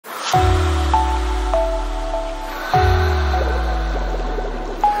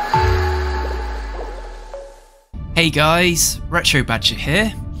Hey guys, Retro Badger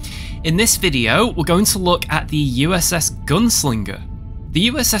here. In this video, we're going to look at the USS Gunslinger. The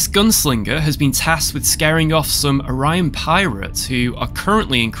USS Gunslinger has been tasked with scaring off some Orion Pirates who are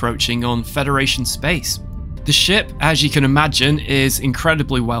currently encroaching on Federation space. The ship, as you can imagine, is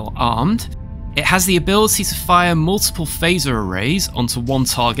incredibly well armed. It has the ability to fire multiple phaser arrays onto one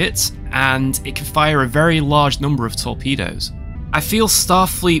target, and it can fire a very large number of torpedoes. I feel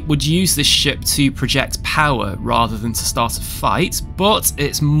Starfleet would use this ship to project power rather than to start a fight, but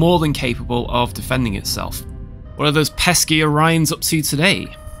it's more than capable of defending itself. What are those pesky Orions up to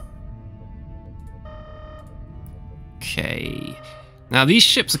today? Okay. Now these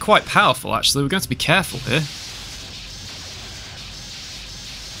ships are quite powerful actually, we're going to be careful here.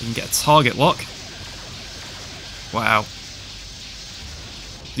 We can get a target lock. Wow.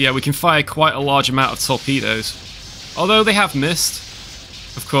 Yeah, we can fire quite a large amount of torpedoes. Although they have missed,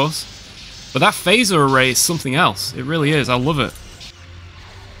 of course. But that phaser array is something else. It really is. I love it.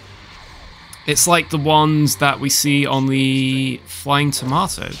 It's like the ones that we see on the Flying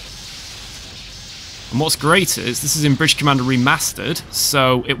Tomato. And what's great is, this is in Bridge Commander Remastered,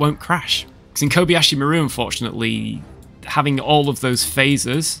 so it won't crash. Because in Kobayashi Maru, unfortunately, having all of those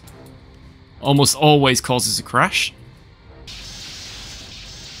phasers almost always causes a crash.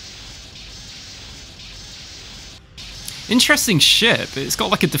 Interesting ship. It's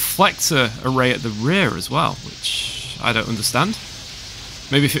got like a deflector array at the rear as well, which I don't understand.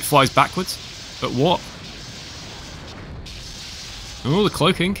 Maybe if it flies backwards, but what? Oh, the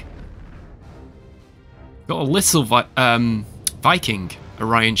cloaking. Got a little Viking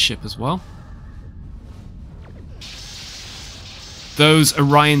Orion ship as well. Those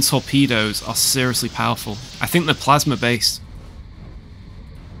Orion torpedoes are seriously powerful. I think they're plasma based.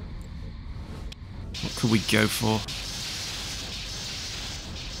 What could we go for?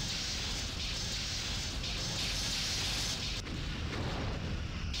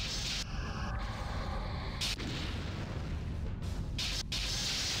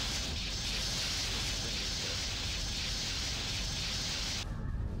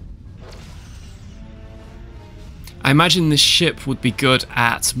 I imagine this ship would be good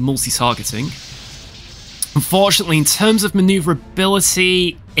at multi-targeting. Unfortunately, in terms of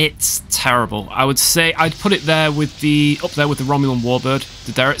maneuverability, it's terrible. I would say I'd put it there with the up there with the Romulan Warbird,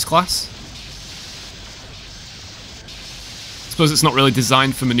 the Derek's class. I suppose it's not really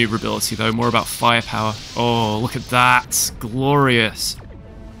designed for maneuverability though, more about firepower. Oh, look at that, glorious!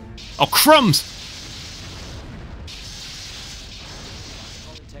 Oh, crumbs!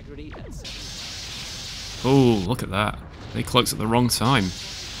 Oh, look at that. They cloaked at the wrong time.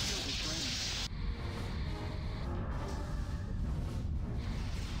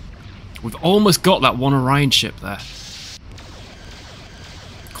 We've almost got that one Orion ship there.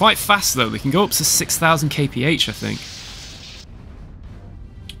 Quite fast though, they can go up to 6,000 kph I think.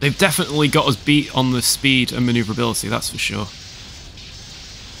 They've definitely got us beat on the speed and maneuverability, that's for sure.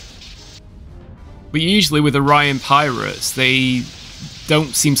 But usually with Orion Pirates, they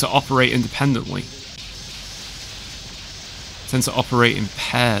don't seem to operate independently. Tend to operate in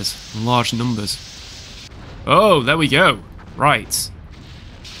pairs, in large numbers. Oh, there we go. Right.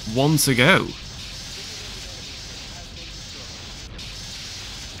 One to go.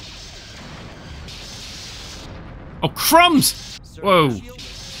 Oh, crumbs! Whoa.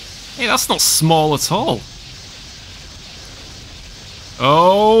 Hey, that's not small at all.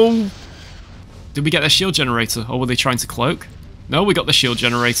 Oh. Did we get their shield generator, or were they trying to cloak? No, we got the shield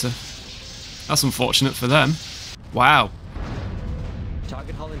generator. That's unfortunate for them. Wow.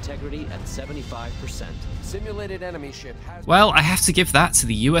 Target hull integrity at 75%. Simulated enemy ship has... Well, I have to give that to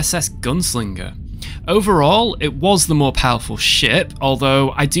the USS Gunslinger. Overall, it was the more powerful ship,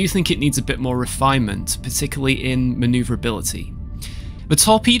 although I do think it needs a bit more refinement, particularly in maneuverability. The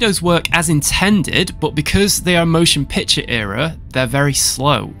torpedoes work as intended, but because they are motion picture era, they're very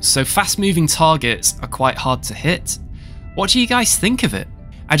slow, so fast-moving targets are quite hard to hit. What do you guys think of it?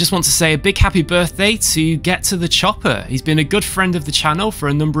 I just want to say a big happy birthday to Get to the Chopper. He's been a good friend of the channel for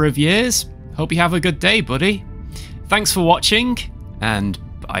a number of years. Hope you have a good day, buddy. Thanks for watching, and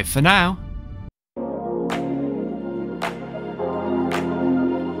bye for now.